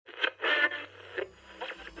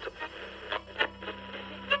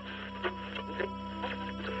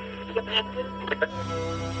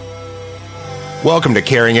Welcome to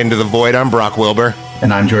Carrying Into the Void. I'm Brock Wilbur.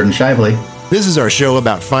 And I'm Jordan Shively. This is our show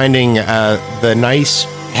about finding the nice,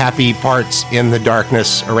 happy parts in the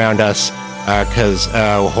darkness around us, because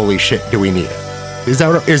holy shit, do we need it. Is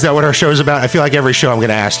that what our show is about? I feel like every show I'm going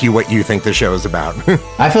to ask you what you think the show is about.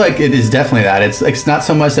 I feel like it is definitely that. It's not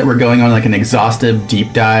so much that we're going on like an exhaustive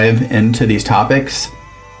deep dive into these topics.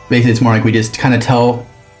 Basically, it's more like we just kind of tell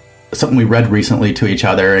something we read recently to each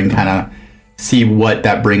other and kind of see what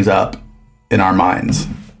that brings up in our minds.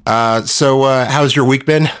 So how's your week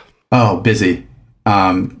been? Oh, busy.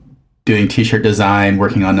 Doing t-shirt design,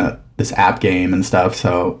 working on this app game and stuff.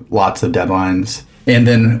 So lots of deadlines. And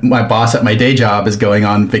then my boss at my day job is going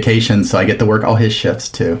on vacation, so I get to work all his shifts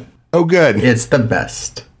too. Oh, good. It's the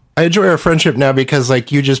best. I enjoy our friendship now because like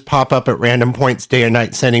you just pop up at random points day and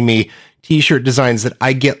night sending me t-shirt designs that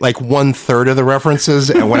I get like 1/3 of the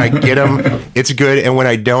references. And when I get them, it's good. And when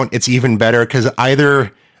I don't, it's even better because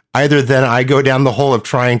either then I go down the hole of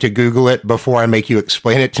trying to Google it before I make you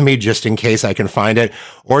explain it to me, just in case I can find it,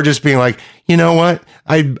 or just being like, you know what,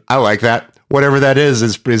 I like that. Whatever that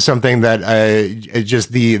is something that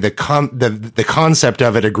just the concept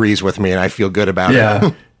of it agrees with me, and I feel good about it.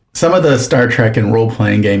 Yeah, some of the Star Trek and role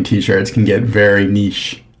playing game T-shirts can get very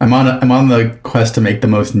niche. I'm on the quest to make the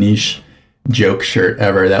most niche joke shirt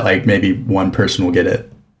ever that like maybe one person will get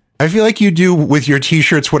it. I feel like you do with your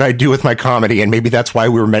T-shirts what I do with my comedy, and maybe that's why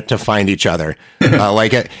we were meant to find each other.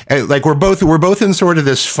 Like we're both in sort of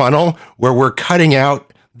this funnel where we're cutting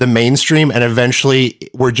out the mainstream, and eventually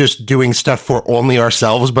we're just doing stuff for only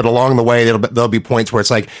ourselves. But along the way, there'll be points where it's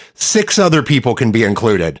like 6 other people can be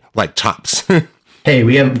included, like tops. Hey,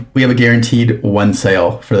 we have a guaranteed one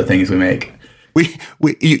sale for the things we make.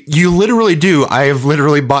 You literally do. I have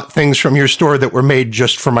literally bought things from your store that were made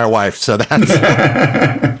just for my wife. So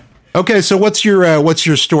that's. Okay, so what's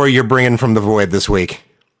your story you're bringing from the void this week?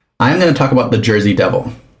 I'm going to talk about the Jersey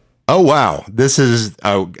Devil. Oh, wow. This is...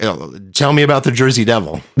 tell me about the Jersey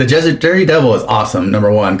Devil. The Jersey Devil is awesome, number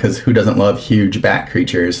one, because who doesn't love huge bat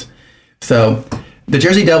creatures? So the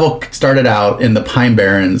Jersey Devil started out in the Pine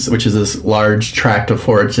Barrens, which is this large tract of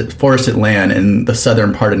forested land in the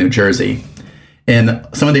southern part of New Jersey. And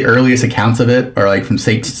some of the earliest accounts of it are like from,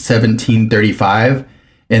 say, 1735.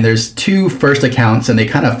 And there's 2 first accounts, and they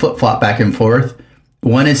kind of flip-flop back and forth.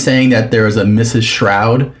 One is saying that there was a Mrs.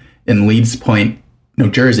 Shroud in Leeds Point, New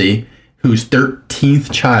Jersey, whose 13th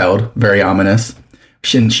child, very ominous,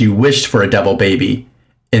 and she wished for a devil baby,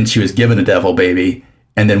 and she was given a devil baby.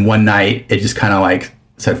 And then one night, it just kind of like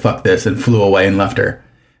said, fuck this, and flew away and left her.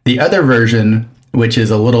 The other version, which is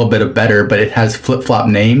a little bit better, but it has flip-flop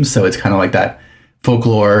names, so it's kind of like that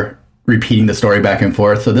folklore repeating the story back and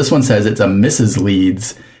forth. So this one says it's a Mrs.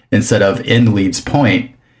 Leeds instead of in Leeds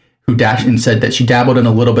Point, who dashed and said that she dabbled in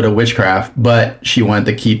a little bit of witchcraft, but she wanted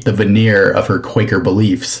to keep the veneer of her Quaker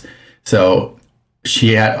beliefs. So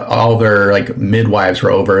she had all of her like midwives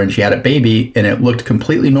were over, and she had a baby, and it looked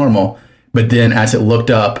completely normal. But then as it looked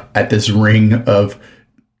up at this ring of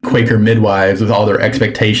Quaker midwives with all their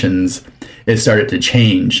expectations, it started to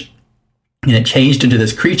change. And it changed into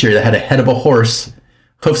this creature that had a head of a horse,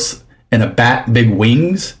 hoofs, and a bat, big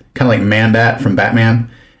wings, kind of like Man-Bat from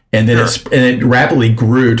Batman. And then it rapidly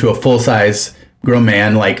grew to a full-size grown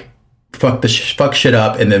man, like fuck shit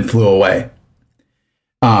up, and then flew away.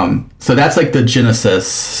 So that's like the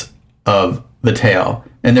genesis of the tale.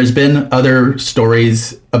 And there's been other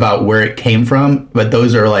stories about where it came from, but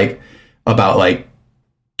those are like about like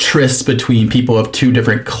trysts between people of 2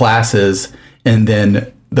 different classes, and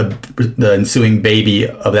then the ensuing baby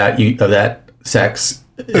of that sex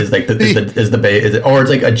is like or it's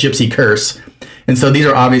like a gypsy curse. And so these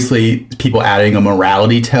are obviously people adding a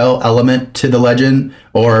morality tale element to the legend,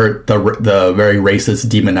 or the very racist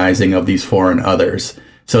demonizing of these foreign others.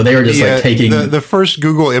 So they were just like taking the first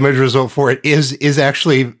Google image result for it is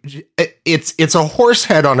actually it's a horse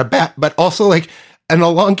head on a bat, but also like an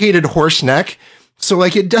elongated horse neck. So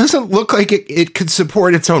like it doesn't look like it could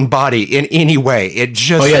support its own body in any way. It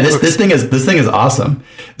just this thing is awesome.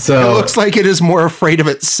 So it looks like it is more afraid of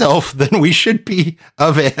itself than we should be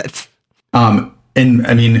of it. And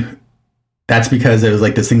I mean, that's because it was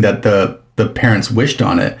like this thing that the parents wished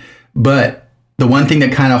on it. But the one thing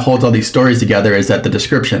that kind of holds all these stories together is that the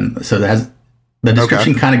description. So the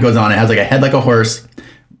description kind of goes on. It has like a head like a horse,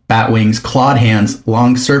 bat wings, clawed hands,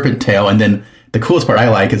 long serpent tail, and then the coolest part I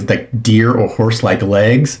like is like deer or horse-like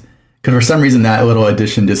legs. Because for some reason that little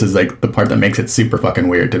addition just is like the part that makes it super fucking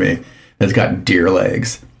weird to me. It's got deer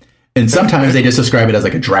legs. And sometimes they just describe it as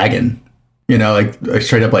like a dragon. You know, like a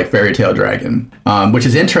straight up like fairy tale dragon. Which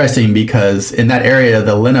is interesting because in that area,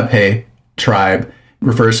 the Lenape tribe,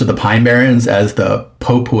 refers to the Pine Barrens as the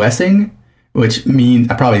Popuessing, which means,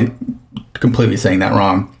 I'm probably completely saying that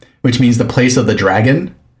wrong, which means the place of the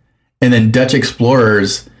dragon. And then Dutch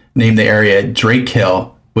explorers named the area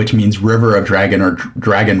Drakehill, which means river of dragon or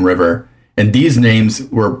dragon river. And these names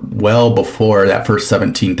were well before that first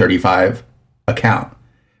 1735 account,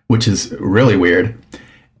 which is really weird.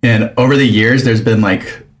 And over the years, there's been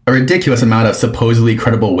like a ridiculous amount of supposedly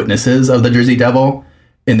credible witnesses of the Jersey Devil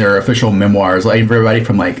in their official memoirs. Like everybody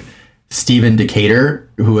from like Stephen Decatur,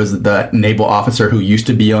 who was the naval officer who used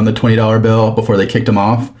to be on the $20 bill before they kicked him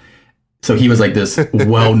off. So he was like this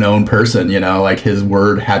well-known person, you know, like his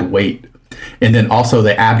word had weight. And then also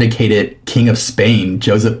the abdicated king of Spain,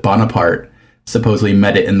 Joseph Bonaparte, supposedly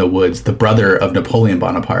met it in the woods, the brother of Napoleon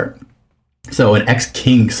Bonaparte. So an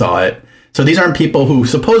ex-king saw it. So these aren't people who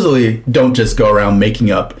supposedly don't just go around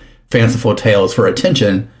making up fanciful tales for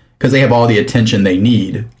attention, because they have all the attention they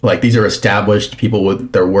need. Like, these are established people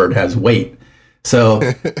with their word has weight. So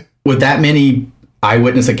with that many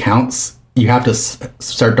eyewitness accounts, you have to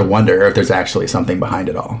start to wonder if there's actually something behind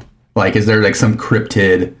it all. Like, is there like some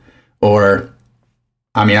cryptid, or,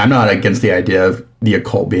 I mean, I'm not against the idea of the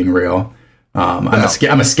occult being real. I'm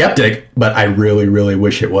a skeptic, but I really, really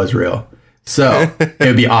wish it was real. So it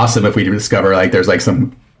would be awesome if we discover like there's like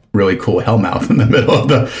some really cool hellmouth in the middle of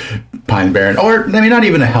the Pine Barren, or I mean, not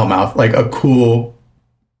even a hellmouth, like a cool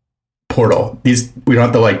portal. We don't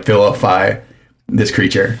have to like vilify this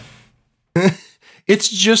creature. It's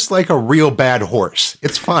just like a real bad horse.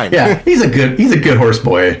 It's fine. Yeah, he's a good horse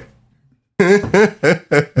boy,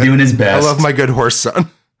 doing his best. I love my good horse son.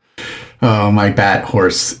 Oh, my bat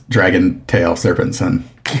horse dragon tail serpent son.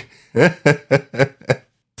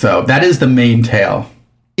 So that is the main tale.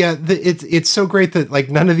 Yeah, it's so great that like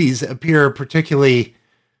none of these appear particularly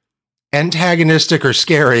antagonistic or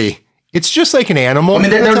scary. It's just like an animal. I mean,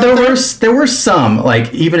 there were some,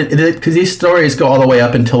 like, even because these stories go all the way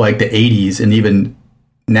up until like the 80s and even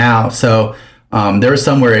now. So there are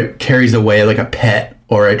some where it carries away like a pet,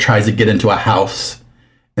 or it tries to get into a house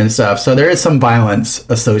and stuff. So there is some violence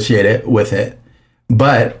associated with it.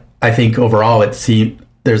 But I think overall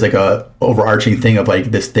there's like a overarching thing of like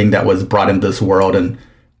this thing that was brought into this world and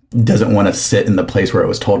doesn't want to sit in the place where it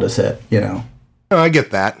was told to sit, you know? Oh, I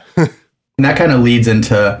get that. And that kind of leads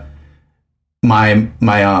into my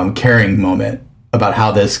caring moment about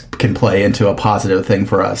how this can play into a positive thing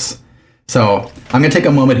for us. So I'm going to take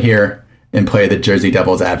a moment here and play the Jersey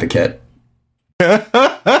Devil's advocate.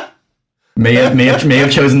 May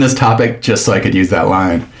have chosen this topic just so I could use that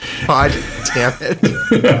line. God damn it.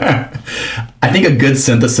 I think a good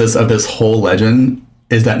synthesis of this whole legend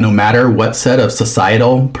is that no matter what set of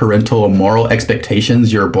societal, parental, or moral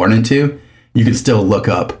expectations you're born into, you can still look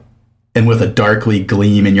up. And with a darkly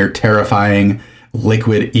gleam in your terrifying,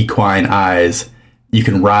 liquid equine eyes, you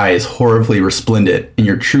can rise horribly resplendent in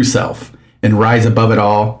your true self and rise above it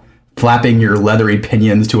all, flapping your leathery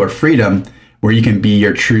pinions to a freedom where you can be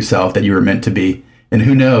your true self that you were meant to be. And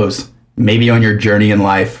who knows, maybe on your journey in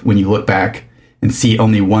life, when you look back and see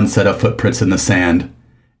only one set of footprints in the sand,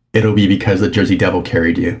 it'll be because the Jersey Devil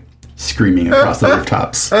carried you, screaming across the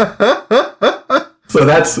rooftops. So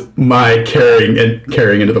that's my carrying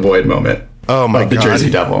into the void moment. Oh my God. The Jersey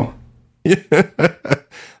Devil. That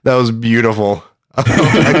was beautiful. Oh,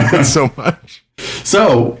 I like that so much.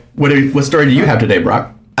 So what story do you have today,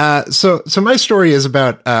 Brock? So my story is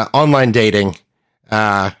about online dating.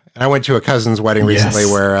 And I went to a cousin's wedding recently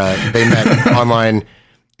where they met online,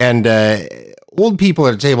 and old people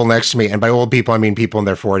at a table next to me, and by old people, I mean people in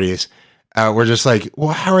their 40s, were just like, well,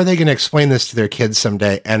 how are they going to explain this to their kids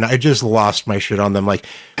someday? And I just lost my shit on them. Like,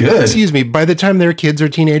 good. Excuse me, by the time their kids are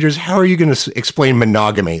teenagers, how are you going to explain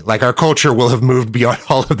monogamy? Like, our culture will have moved beyond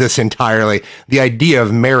all of this entirely. The idea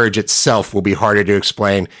of marriage itself will be harder to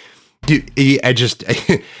explain.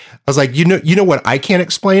 I was like, you know what I can't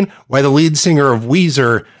explain? Why the lead singer of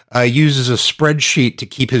Weezer uses a spreadsheet to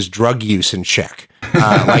keep his drug use in check.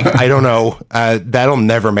 Like, I don't know. That'll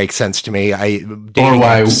never make sense to me. Or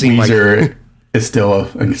why Weezer is still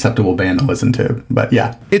an acceptable band to listen to. But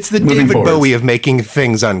yeah, it's the David Bowie of making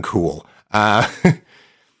things uncool.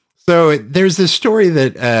 So there's this story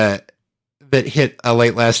that hit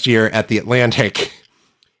late last year at the Atlantic.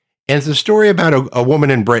 And it's a story about a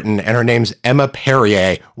woman in Britain, and her name's Emma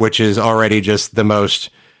Perrier, which is already just the most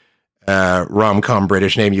rom-com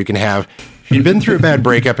British name you can have. She'd been through a bad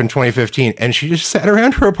breakup in 2015, and she just sat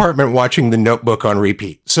around her apartment watching The Notebook on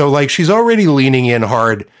repeat. So, like, she's already leaning in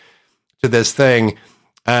hard to this thing,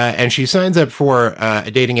 and she signs up for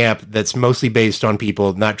a dating app that's mostly based on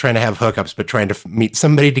people not trying to have hookups, but trying to meet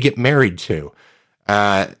somebody to get married to.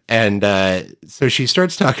 So she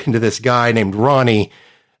starts talking to this guy named Ronnie,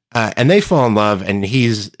 and they fall in love, and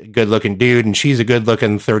he's a good looking dude, and she's a good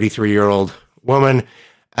looking 33-year-old woman.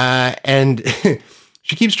 And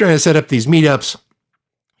she keeps trying to set up these meetups.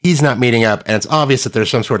 He's not meeting up, and it's obvious that there's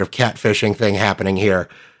some sort of catfishing thing happening here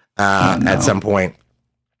at some point.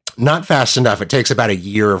 Not fast enough. It takes about a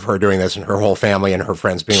year of her doing this and her whole family and her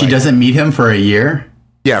friends being She doesn't meet him for a year?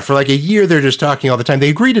 Yeah, for like a year, they're just talking all the time. They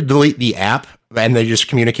agree to delete the app, and they just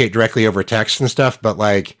communicate directly over text and stuff, but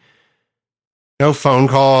like no phone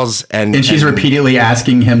calls. And she's repeatedly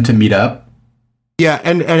asking him to meet up? Yeah,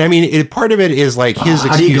 and I mean, part of it is like his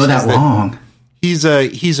excuse. How do you go that long? He's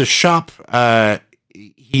a shop.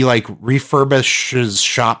 He like refurbishes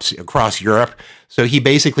shops across Europe. So he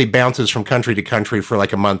basically bounces from country to country for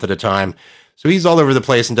like a month at a time. So he's all over the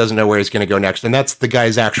place and doesn't know where he's going to go next. And that's the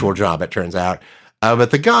guy's actual job, it turns out.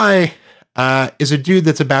 But the guy is a dude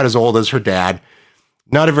that's about as old as her dad.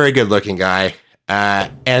 Not a very good looking guy.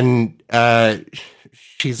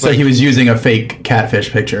 She's so he was using a fake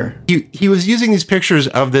catfish picture. He was using these pictures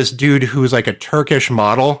of this dude who's like a Turkish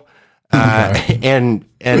model. And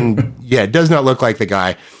yeah, does not look like the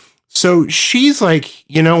guy. So she's like,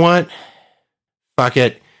 you know what? Fuck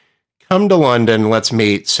it. Come to London. Let's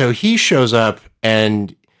meet. So he shows up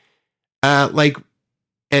and, after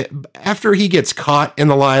he gets caught in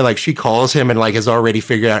the lie, like she calls him and like has already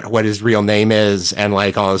figured out what his real name is and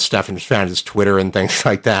like all his stuff and found his Twitter and things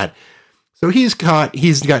like that. So he's caught.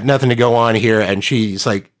 He's got nothing to go on here. And she's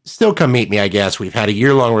like, still come meet me, I guess. We've had a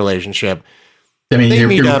year-long relationship. I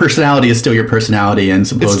mean, your personality is still your personality, and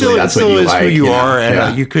supposedly that's what you like. It still is who you are,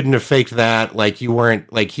 and you couldn't have faked that. Like, you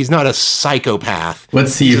weren't, like, he's not a psychopath.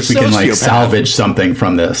 Let's see if we can, like, salvage something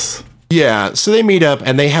from this. Yeah, so they meet up,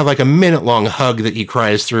 and they have, like, a minute-long hug that he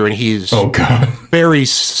cries through, and he's very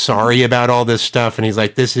sorry about all this stuff, and he's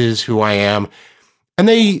like, this is who I am. And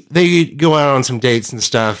they go out on some dates and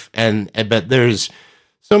stuff, but there's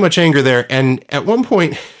so much anger there, and at one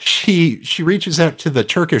point, she reaches out to the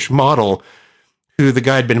Turkish model who the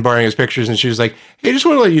guy had been borrowing his pictures, and she was like, hey, I just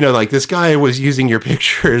want to let you know, like, this guy was using your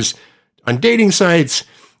pictures on dating sites,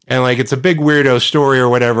 and, like, it's a big weirdo story or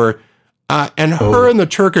whatever. Her and the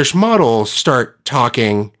Turkish model start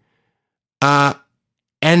talking,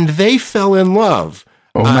 and they fell in love.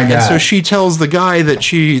 Oh, my God. And so she tells the guy that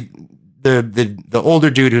the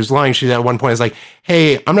older dude who's lying, she's at one point is like,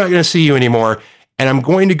 hey, I'm not going to see you anymore. And I'm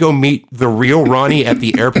going to go meet the real Ronnie at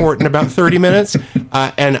the airport in about 30 minutes.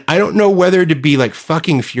 And I don't know whether to be like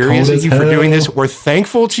fucking furious at you for doing this or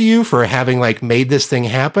thankful to you for having like made this thing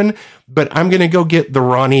happen. But I'm going to go get the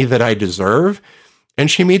Ronnie that I deserve.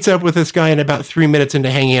 And she meets up with this guy, and about 3 minutes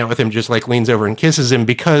into hanging out with him, just like leans over and kisses him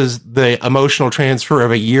because the emotional transfer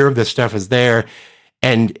of a year of this stuff is there.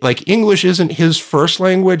 And like English isn't his first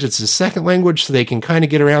language, it's his second language, so they can kind of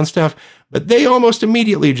get around stuff, but they almost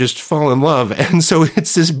immediately just fall in love. And so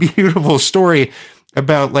it's this beautiful story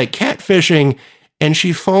about like catfishing, and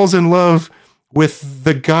she falls in love with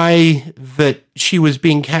the guy that she was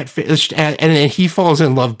being catfished at, and then he falls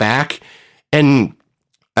in love back. And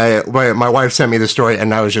my wife sent me the story,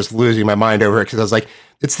 and I was just losing my mind over it because I was like,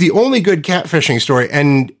 it's the only good catfishing story.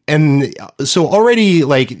 And so already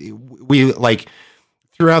like we like,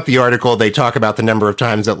 throughout the article, they talk about the number of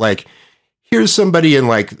times that, like, here's somebody in,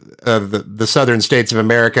 like, the southern states of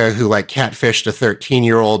America who, like, catfished a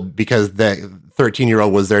 13-year-old because the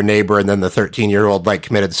 13-year-old was their neighbor, and then the 13-year-old, like,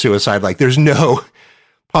 committed suicide. Like, there's no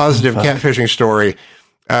positive catfishing story.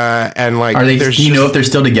 And, like, do you know if they're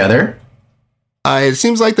still together? It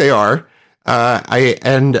seems like they are. But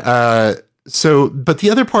the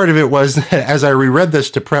other part of it was that as I reread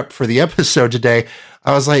this to prep for the episode today,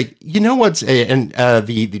 I was like, you know what's,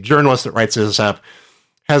 the journalist that writes this up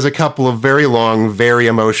has a couple of very long, very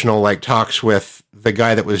emotional, like, talks with the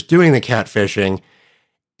guy that was doing the catfishing.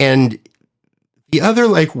 And the other,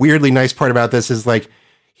 like, weirdly nice part about this is, like,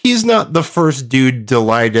 he's not the first dude to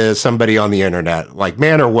lie to somebody on the internet, like,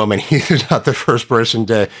 man or woman. He's not the first person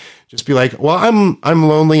to just be like, well, I'm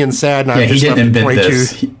lonely and sad. And he didn't invent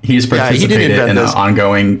this. He's participated in an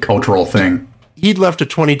ongoing cultural thing. He'd left a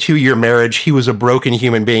 22-year marriage. He was a broken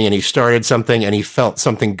human being, and he started something, and he felt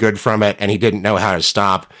something good from it, and he didn't know how to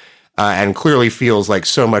stop, and clearly feels like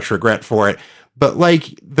so much regret for it. But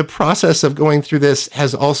like the process of going through this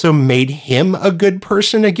has also made him a good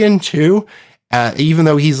person again too, even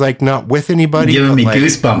though he's like not with anybody. Giving me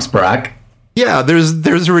goosebumps, Brock. Yeah,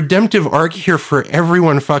 there's a redemptive arc here for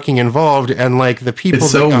everyone fucking involved, and like the people.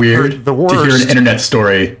 It's so weird the worst. To hear an internet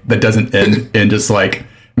story that doesn't end in just like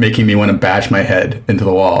making me want to bash my head into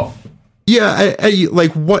the wall. Yeah, I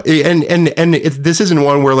like what, and this isn't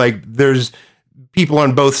one where like there's people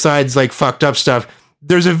on both sides like fucked up stuff.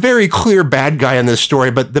 There's a very clear bad guy in this story,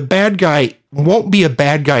 but the bad guy won't be a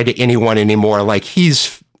bad guy to anyone anymore. Like,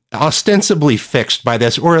 he's ostensibly fixed by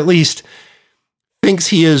this, or at least thinks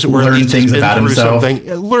he is, or learn things about himself.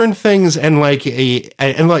 Learn things, and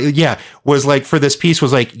was like, for this piece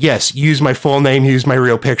was like, yes, use my full name, use my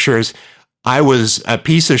real pictures. I was a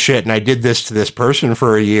piece of shit and I did this to this person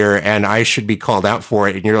for a year and I should be called out for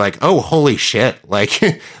it. And you're like, oh, holy shit. Like,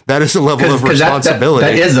 that is a level of responsibility.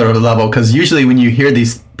 That is a level. Cause usually when you hear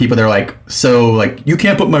these people, they're like, so like, you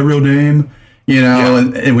can't put my real name, you know?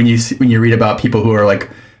 Yeah. And when you read about people who are like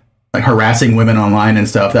harassing women online and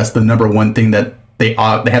stuff, that's the number one thing that they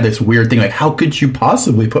have this weird thing. Like, how could you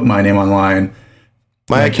possibly put my name online?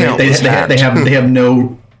 My account they have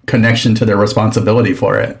no connection to their responsibility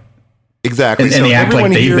for it. Exactly. And they act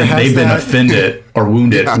like they've been offended or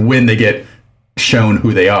wounded when they get shown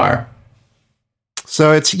who they are.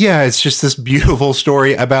 So it's just this beautiful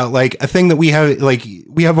story about like a thing that we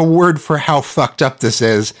have a word for how fucked up this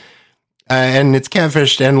is. And it's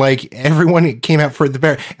catfished, and like everyone came out for the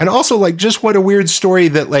bear. And also like, just what a weird story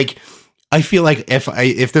that like, I feel like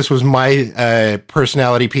if this was my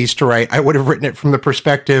personality piece to write, I would have written it from the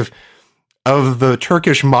perspective of the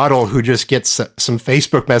Turkish model who just gets some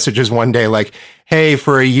Facebook messages one day like, hey,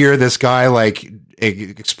 for a year, this guy like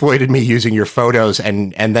exploited me using your photos.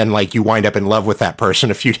 And then like you wind up in love with that person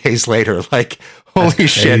a few days later. Like, holy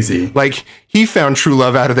shit. Like, he found true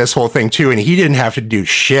love out of this whole thing too. And he didn't have to do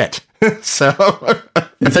shit. So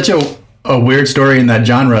it's such a weird story in that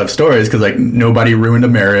genre of stories. Cause like nobody ruined a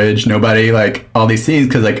marriage. Nobody like all these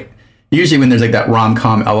scenes. Cause like usually when there's like that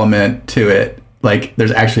rom-com element to it, like, there's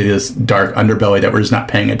actually this dark underbelly that we're just not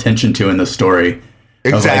paying attention to in the story.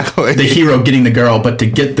 Exactly. Like, the hero getting the girl, but to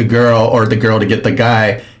get the girl or the girl to get the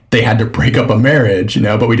guy, they had to break up a marriage, you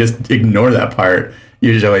know, but we just ignore that part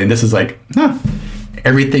usually. And this is like,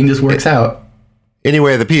 everything just works out.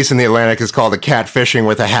 Anyway, the piece in the Atlantic is called "The Catfishing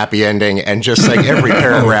with a Happy Ending," and just like every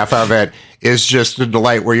paragraph of it is just a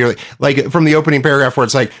delight. Where you're like, from the opening paragraph where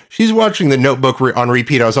it's like she's watching The Notebook on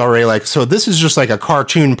repeat, I was already like, so this is just like a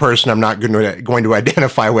cartoon person I'm not going to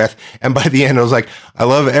identify with. And by the end, I was like, I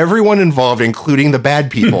love everyone involved, including the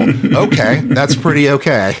bad people. Okay, that's pretty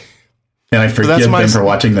okay. And I forgive them for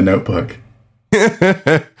watching The Notebook.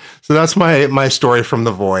 So that's my story from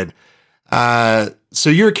the void. So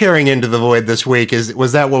you're carrying into the void this week.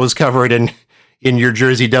 Was that what was covered in your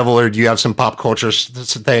Jersey Devil, or do you have some pop culture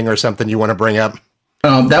thing or something you want to bring up?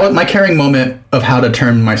 That was my carrying moment of how to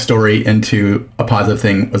turn my story into a positive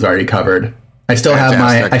thing was already covered. I still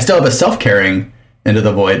have a self-carrying into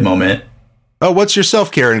the void moment. Oh, what's your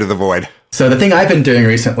self-care into the void? So the thing I've been doing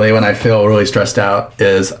recently when I feel really stressed out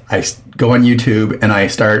is I go on YouTube and I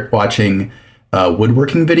start watching a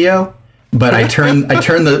woodworking video, but I turn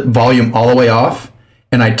the volume all the way off.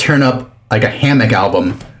 And I turn up like a hammock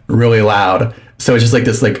album really loud. So it's just like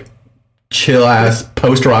this like chill ass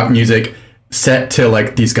post rock music set to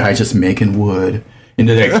like these guys just making wood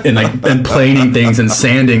and planing things and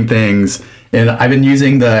sanding things. And I've been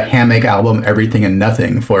using the hammock album Everything and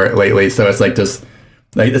Nothing for it lately. So it's like just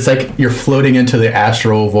like, it's like you're floating into the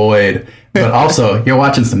astral void, but also you're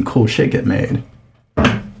watching some cool shit get made.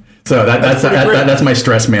 So that's my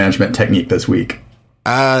stress management technique this week.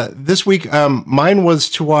 This week, mine was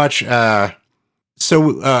to watch, I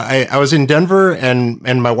was in Denver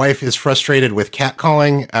and my wife is frustrated with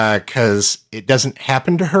catcalling, cause it doesn't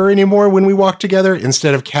happen to her anymore when we walk together.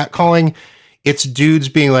 Instead of catcalling, it's dudes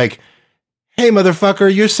being like, hey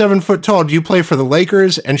motherfucker, you're 7 foot tall. Do you play for the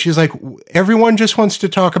Lakers? And she's like, everyone just wants to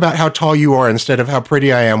talk about how tall you are instead of how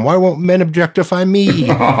pretty I am. Why won't men objectify me?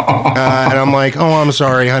 And I'm like, oh, I'm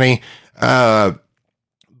sorry, honey.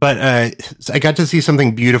 But I got to see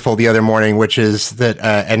something beautiful the other morning, which is that,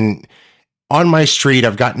 and on my street,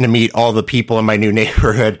 I've gotten to meet all the people in my new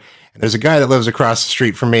neighborhood. And there's a guy that lives across the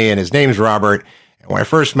street from me, and his name's Robert. And when I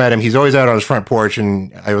first met him, he's always out on his front porch.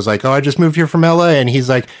 And I was like, oh, I just moved here from LA. And he's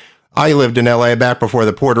like, I lived in LA back before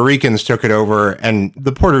the Puerto Ricans took it over. And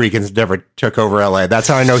the Puerto Ricans never took over LA. That's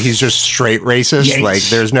how I know he's just straight racist. Yikes. Like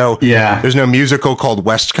there's no musical called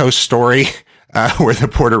West Coast Story where the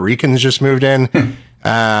Puerto Ricans just moved in.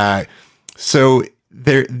 So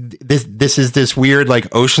this is this weird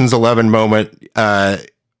like Ocean's 11 moment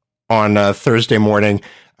on Thursday morning.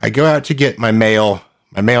 I go out to get my mail.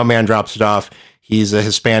 My mailman drops it off. He's a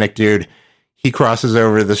Hispanic dude. He crosses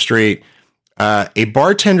over the street. A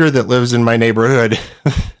bartender that lives in my neighborhood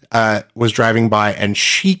was driving by, and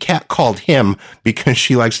she catcalled him because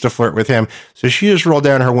she likes to flirt with him. So she just rolled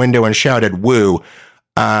down her window and shouted, "Woo!"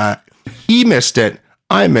 He missed it.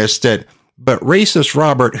 I missed it. But racist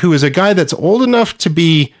Robert, who is a guy that's old enough to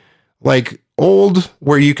be like old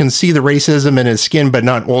where you can see the racism in his skin, but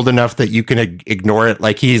not old enough that you can ignore it.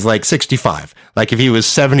 Like he's like 65. Like if he was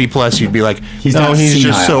 70 plus, you'd be like, he's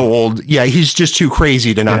just so old. Yeah, he's just too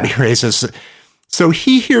crazy to not be racist. So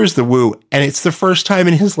he hears the woo, and it's the first time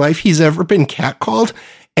in his life he's ever been catcalled.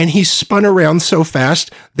 And he spun around so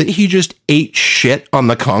fast that he just ate shit on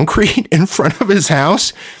the concrete in front of his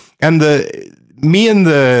house. And me and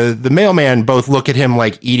the mailman both look at him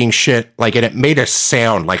like eating shit, like, and it made a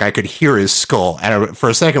sound, like I could hear his skull. And for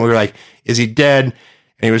a second we were like, is he dead? And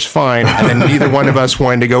he was fine. And then neither one of us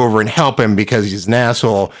wanted to go over and help him because he's an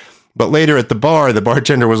asshole. But later at the bar, the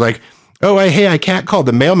bartender was like, oh, I catcalled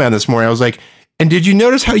the mailman this morning. I was like, and did you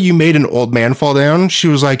notice how you made an old man fall down? She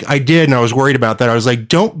was like, I did, and I was worried about that. I was like,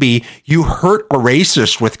 don't be. You hurt a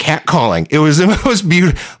racist with catcalling. It was the most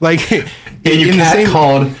beautiful. Like, and you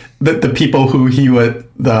catcalled the people who he would,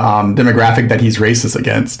 the demographic that he's racist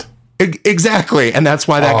against. Exactly, and that's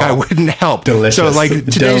why that guy wouldn't help. Delicious. So, like,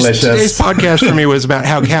 today's podcast for me was about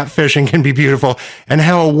how catfishing can be beautiful and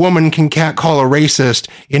how a woman can catcall a racist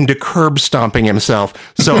into curb stomping himself.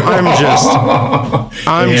 So I'm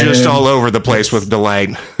just all over the place with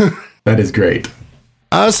delight. That is great.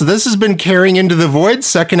 So this has been Carrying Into the Void,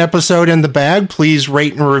 second episode in the bag. Please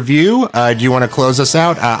rate and review. Do you want to close us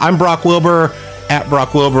out? I'm Brock Wilbur, at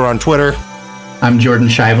Brock Wilbur on Twitter. I'm Jordan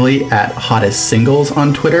Shively, at Hottest Singles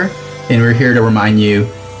on Twitter. And we're here to remind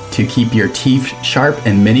you to keep your teeth sharp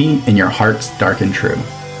and many and your hearts dark and true.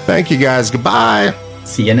 Thank you, guys. Goodbye.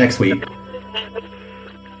 See you next week.